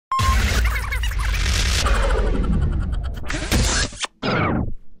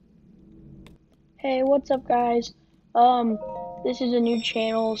Hey, what's up, guys? This is a new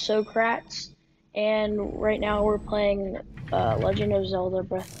channel, Socrats, and right now we're playing Legend of Zelda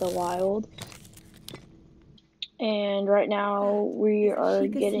Breath of the Wild. And right now we Is a are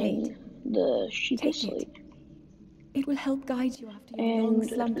Sheikah slate. getting the Sheikah Take it. Slate. It will help guide you after your long And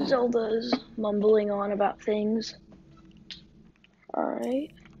slumber. Zelda's mumbling on about things.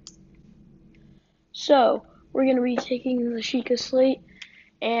 Alright. So, we're going to be taking the Sheikah Slate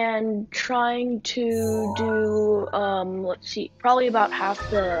and trying to do, let's see, probably about half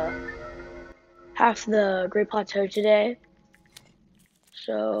the Great Plateau today.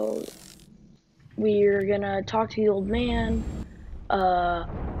 So we're gonna talk to the old man,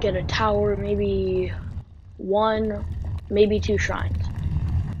 get a tower, maybe one, maybe two shrines.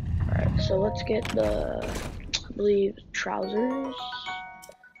 Alright, so let's get I believe, trousers.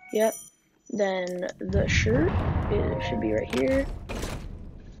 Yep. Then the shirt, it should be right here.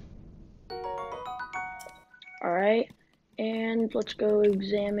 Alright, and let's go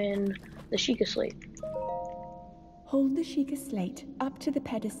examine the Sheikah Slate. Hold the Sheikah slate up to the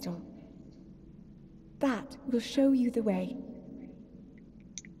pedestal. That will show you the way.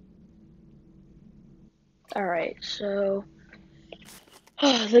 Alright, so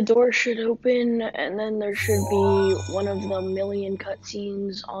the door should open, and then there should be one of the million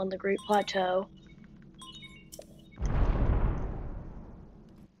cutscenes on the Great Plateau.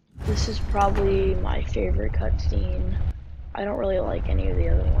 This is probably my favorite cutscene. I don't really like any of the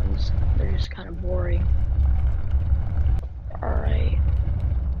other ones. They're just kind of boring. Alright.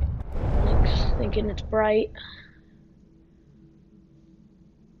 Link's thinking it's bright.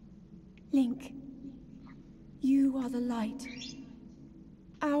 Link, you are the light.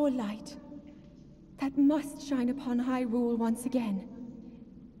 Our light. That must shine upon Hyrule once again.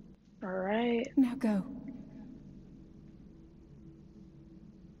 Alright. Now go.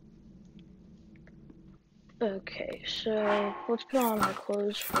 Okay, so let's put on our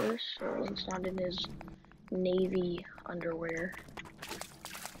clothes first, so Link's not in his navy underwear.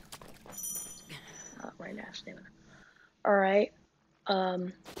 Right now, stamina. Alright,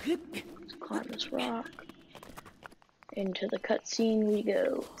 let's climb this rock. Into the cutscene we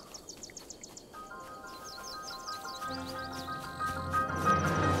go.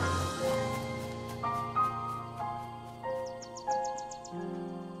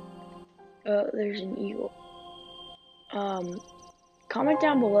 There's an eagle. Comment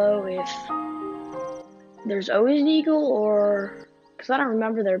down below if there's always an eagle, or because I don't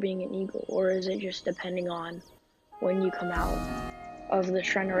remember there being an eagle, or is it just depending on when you come out of the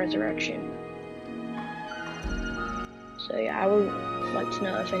Shrine of Resurrection? So yeah, I would like to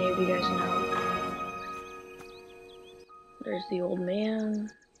know if any of you guys know. There's the old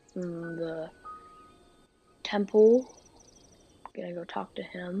man, the temple. I'm gonna go talk to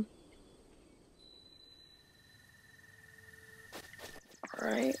him.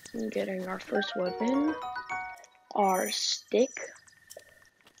 Alright, I'm getting our first weapon. Our stick.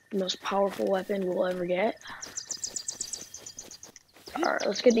 The most powerful weapon we'll ever get. Alright,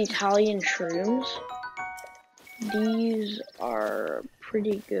 let's get the Italian shrooms. These are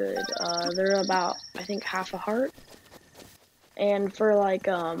pretty good. They're about, I think, half a heart. And for like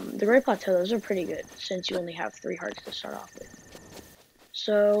the Great Plateau, those are pretty good since you only have 3 hearts to start off with.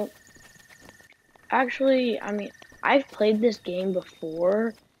 So, actually, I mean, I've played this game before.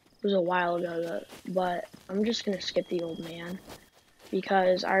 It was a while ago though, but I'm just gonna skip the old man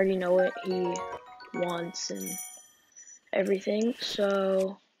because I already know what he wants and everything.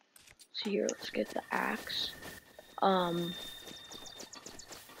 So, here, let's get the axe.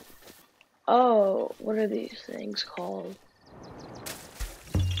 Oh, what are these things called?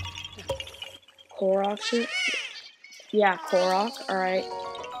 Korok? Yeah, Korok, alright.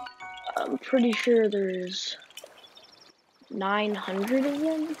 I'm pretty sure there's 900 of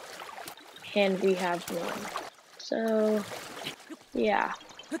them, and we have one. So, yeah.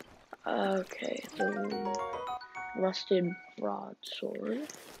 Okay, the rusted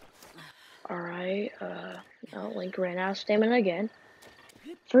broadsword. Alright, oh, Link ran out of stamina again.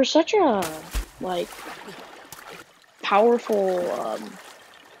 For such a, like, powerful,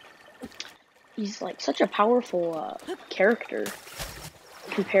 he's like such a powerful, character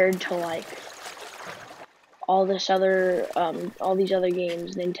compared to, like, all these other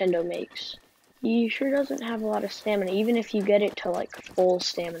games Nintendo makes. He sure doesn't have a lot of stamina, even if you get it to, like, full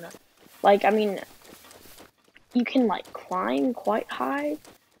stamina. Like, I mean, you can, like, climb quite high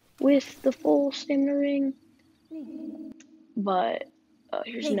with the full stamina ring, but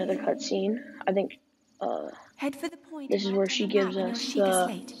here's another cutscene. I think Head for the point this is where marked on she the gives map in your us Sheikah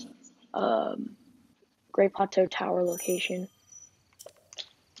the slate. Great Plateau Tower location.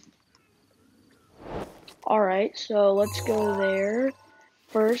 Alright, so let's go there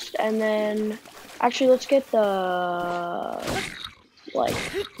first, and then actually let's get the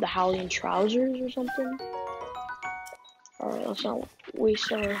the Howling trousers or something. Alright, let's not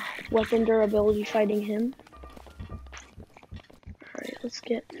waste our weapon durability fighting him. Alright, let's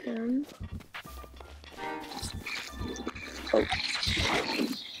get him. Oh.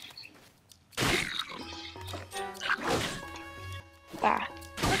 Ah.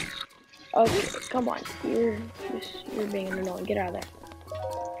 Okay, come on. You're being annoying. Get out of there.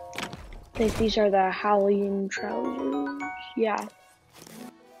 I think these are the Howling trousers. Yeah.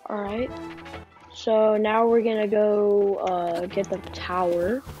 Alright. So now we're gonna go get the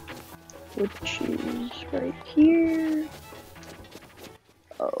tower, which is right here.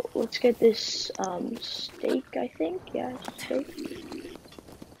 Oh, let's get this steak, I think. Yeah, steak.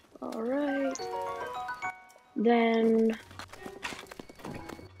 Alright. Then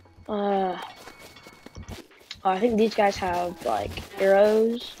I think these guys have like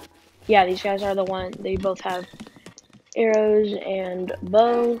arrows. Yeah, these guys are the one. They both have arrows and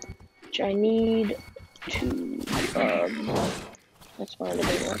bow, which I need to. That's one of the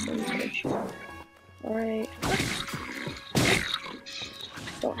big weapons. Alright.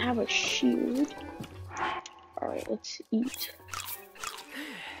 Don't have a shield. Alright, let's eat.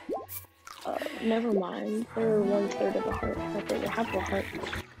 Never mind. They're 1/3 of a heart. I think they have a heart.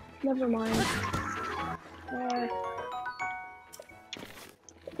 Never mind.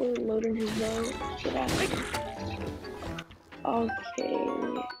 We're loading his bow. Get out of here. Okay.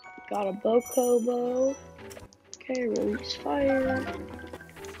 Got a Boko bow. Okay, release fire.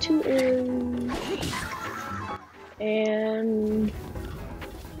 2 arrows. And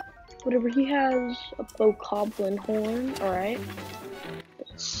whatever he has, a Bokoblin horn. Alright.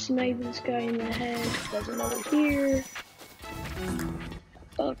 Let's snipe this guy in the head. Doesn't know we're here.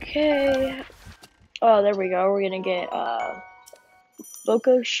 Okay. Oh, there we go. We're gonna get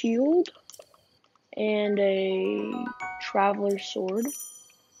Boko shield and a traveler sword.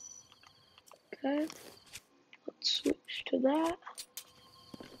 Okay. Let's switch to that.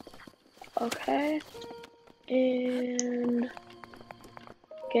 Okay. And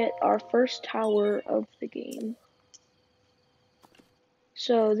get our first tower of the game.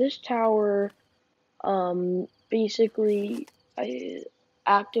 So this tower basically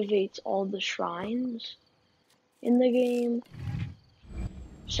activates all the shrines in the game.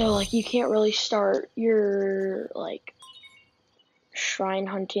 So like you can't really start your like shrine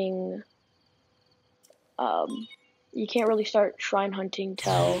hunting you can't really start shrine hunting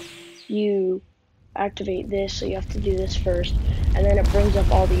till you activate this, so you have to do this first, and then it brings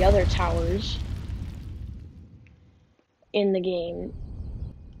up all the other towers in the game.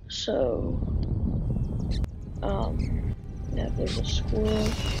 So yeah, there's a squirrel,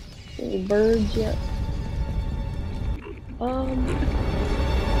 there's birds, yep.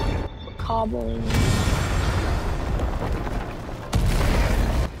 Cobbling.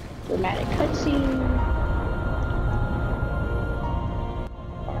 Dramatic cutscene.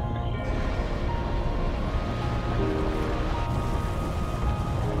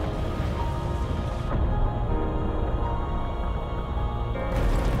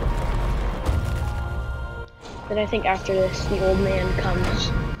 Then I think after this, the old man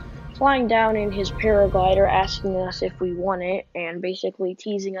comes flying down in his paraglider, asking us if we want it, and basically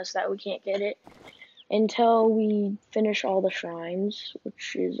teasing us that we can't get it until we finish all the shrines,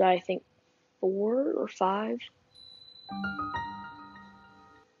 which is, I think, 4 or 5.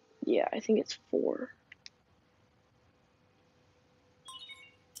 Yeah, I think it's 4.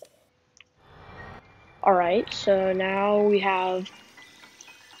 Alright, so now we have,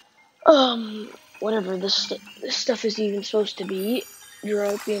 whatever this stuff is even supposed to be,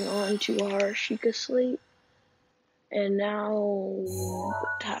 dropping onto our Sheikah slate. And now,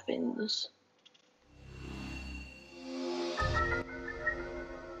 what happens?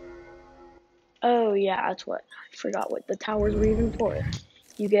 Oh yeah, that's what, I forgot what the towers were even for.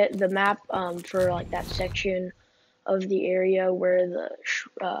 You get the map, for like that section of the area where the,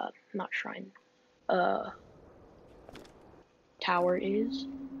 not shrine, tower is.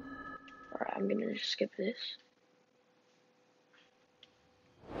 Alright, I'm gonna just skip this.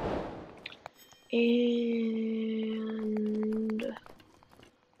 And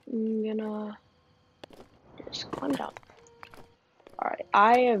I'm gonna just climb down. Alright,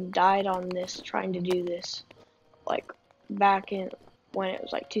 I have died on this, trying to do this, like, back in, when it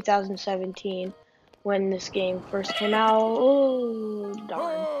was like 2017, when this game first came out. Oh,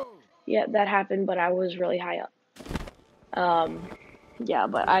 darn. Yeah, that happened, but I was really high up. Yeah,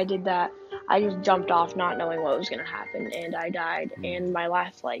 but I did that. I just jumped off not knowing what was gonna happen, and I died, and my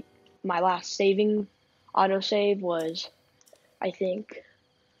last saving autosave was, I think,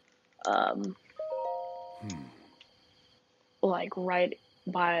 like right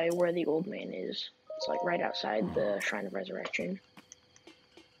by where the old man is. It's like right outside the Shrine of Resurrection.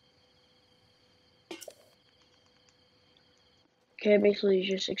 Okay, basically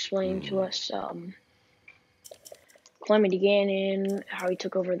just explaining to us Calamity Ganon, how he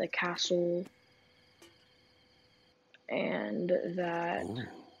took over the castle, and that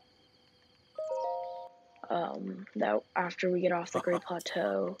that after we get off the Great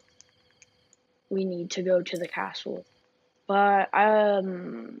Plateau, we need to go to the castle. But I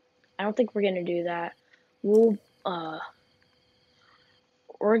don't think we're gonna do that. We're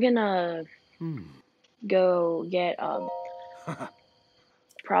gonna go get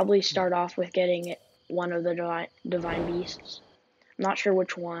probably start off with getting one of the divine beasts. I'm not sure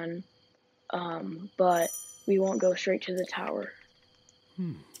which one, but we won't go straight to the tower.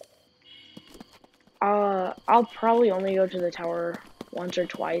 I'll probably only go to the tower once or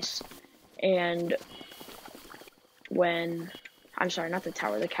twice, and I'm sorry, not the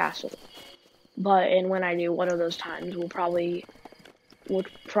tower, the castle. And when I do, one of those times we'll probably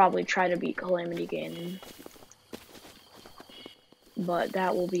try to beat Calamity Ganon. But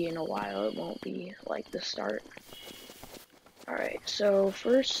that will be in a while, it won't be like the start. Alright, so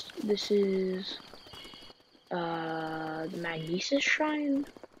first, this is the Magnesis Shrine,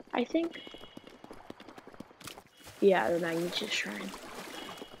 I think? Yeah, the Magnesis Shrine.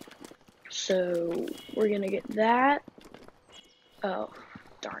 So, we're gonna get that. Oh,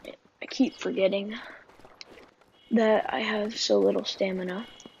 darn it. I keep forgetting that I have so little stamina.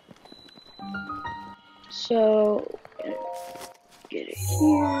 So, get it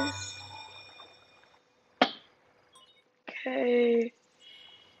here. Okay.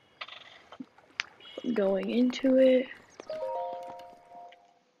 Going into it.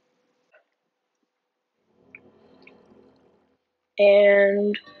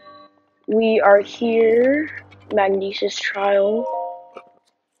 And we are here, Magnesis Trial.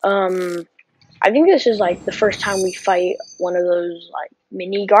 I think this is like the first time we fight one of those like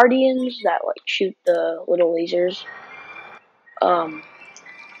mini guardians that like shoot the little lasers.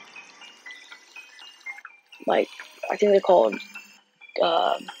 Like I think they're called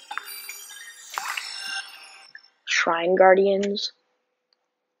shrine guardians,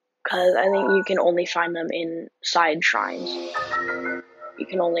 because I think you can only find them in side shrines. You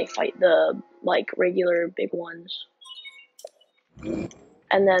can only fight the like regular big ones.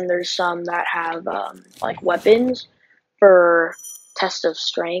 And then there's some that have like weapons for test of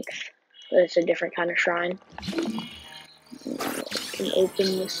strength. It's a different kind of shrine. Can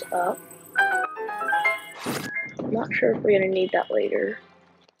open this up. I'm not sure if we're gonna need that later.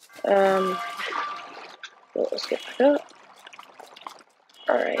 Well, let's get back up.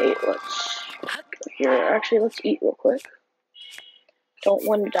 Alright, let's go here. Actually, let's eat real quick. Don't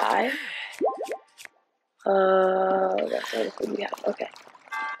want to die. That's all the food we have. Okay.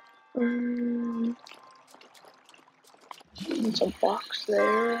 There's a box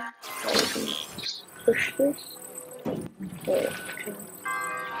there. Oh, we can push this. Wait, okay.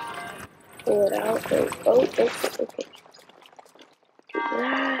 Pull it out. Wait. Oh, okay. Do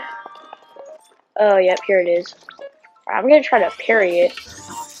that. Oh, yep, here it is. I'm gonna try to parry it.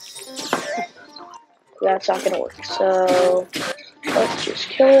 That's not gonna work. So let's just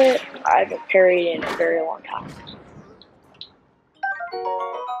kill it. I haven't parried in a very long time.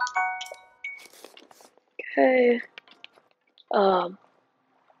 Okay.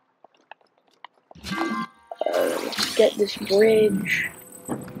 Let's get this bridge.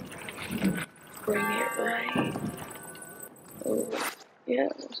 Bring it right. Oh, yeah,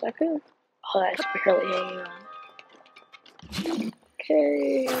 is that good? Oh, that's barely hanging on.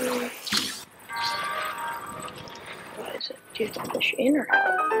 Okay. What is it? Do you have to push in or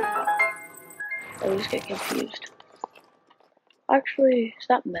out? I always get confused. Actually, is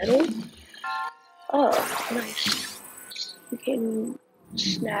that metal? Oh, nice. We can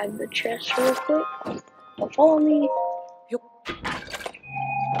snag the chest real quick. Don't follow me.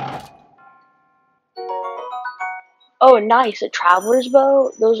 Oh, nice. A traveler's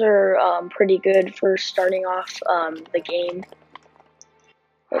bow. Those are pretty good for starting off the game.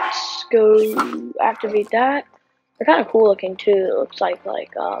 Let's go activate that. They're kind of cool looking too. It looks like a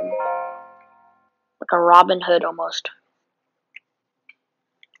Robin Hood almost.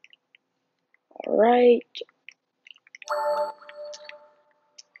 All right.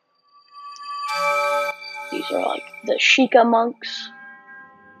 These are like the Sheikah monks.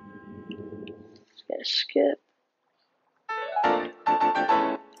 Just gonna skip.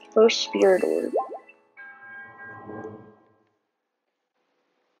 First Spirit Orb.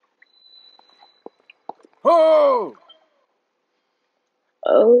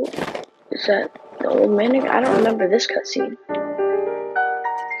 Oh, is that the old man again? I don't remember this cutscene.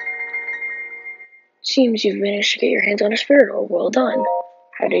 Seems you've managed to get your hands on a spirit orb. Well done.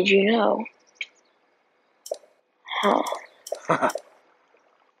 How did you know? Huh.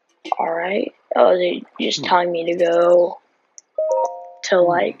 Alright. Oh, they just telling me to go to,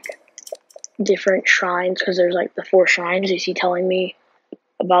 like, different shrines, because there's, like, the 4 shrines. Is he telling me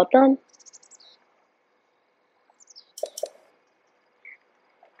about them?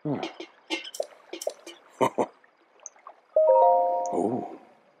 Oh.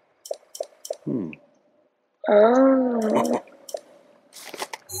 Oh.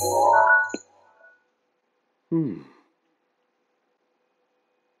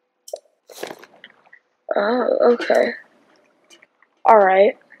 Oh, okay.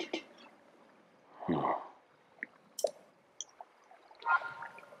 Alright.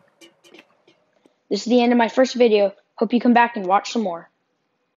 This is the end of my first video. Hope you come back and watch some more.